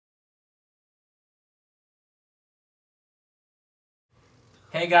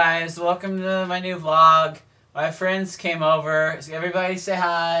Hey guys, welcome to my new vlog. My friends came over. Everybody say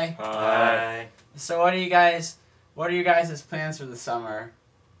hi. Hi. So what are you guys' plans for the summer?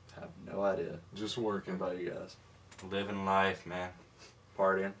 I have no idea. Just What working. about you guys? Living life, man.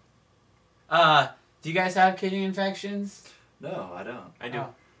 Partying? Do you guys have kidney infections? No, I don't. I do. Oh.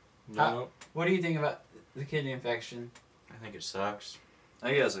 No. What do you think about the kidney infection? I think it sucks. I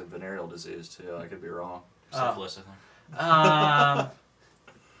think he has a venereal disease too. I could be wrong. Syphilis, I think.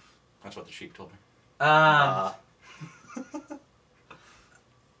 That's what the sheep told me.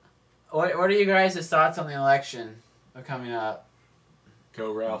 What are you guys' thoughts on the election coming up?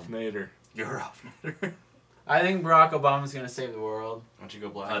 Go Ralph Nader. You're off. I think Barack Obama's gonna save the world. Once you go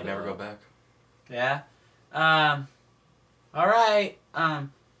black, I you never don't go know. back. Yeah. All right.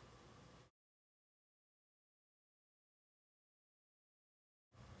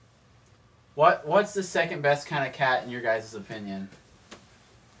 What's the second best kind of cat in your guys' opinion?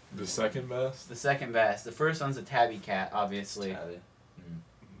 The second best? The second best. The first one's a tabby cat, obviously. Tabby.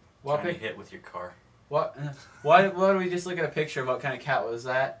 What Trying to pic- hit with your car. What did we just look at a picture of? What kind of cat was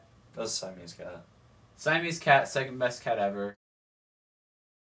that? That's a Siamese cat. Siamese cat, second best cat ever.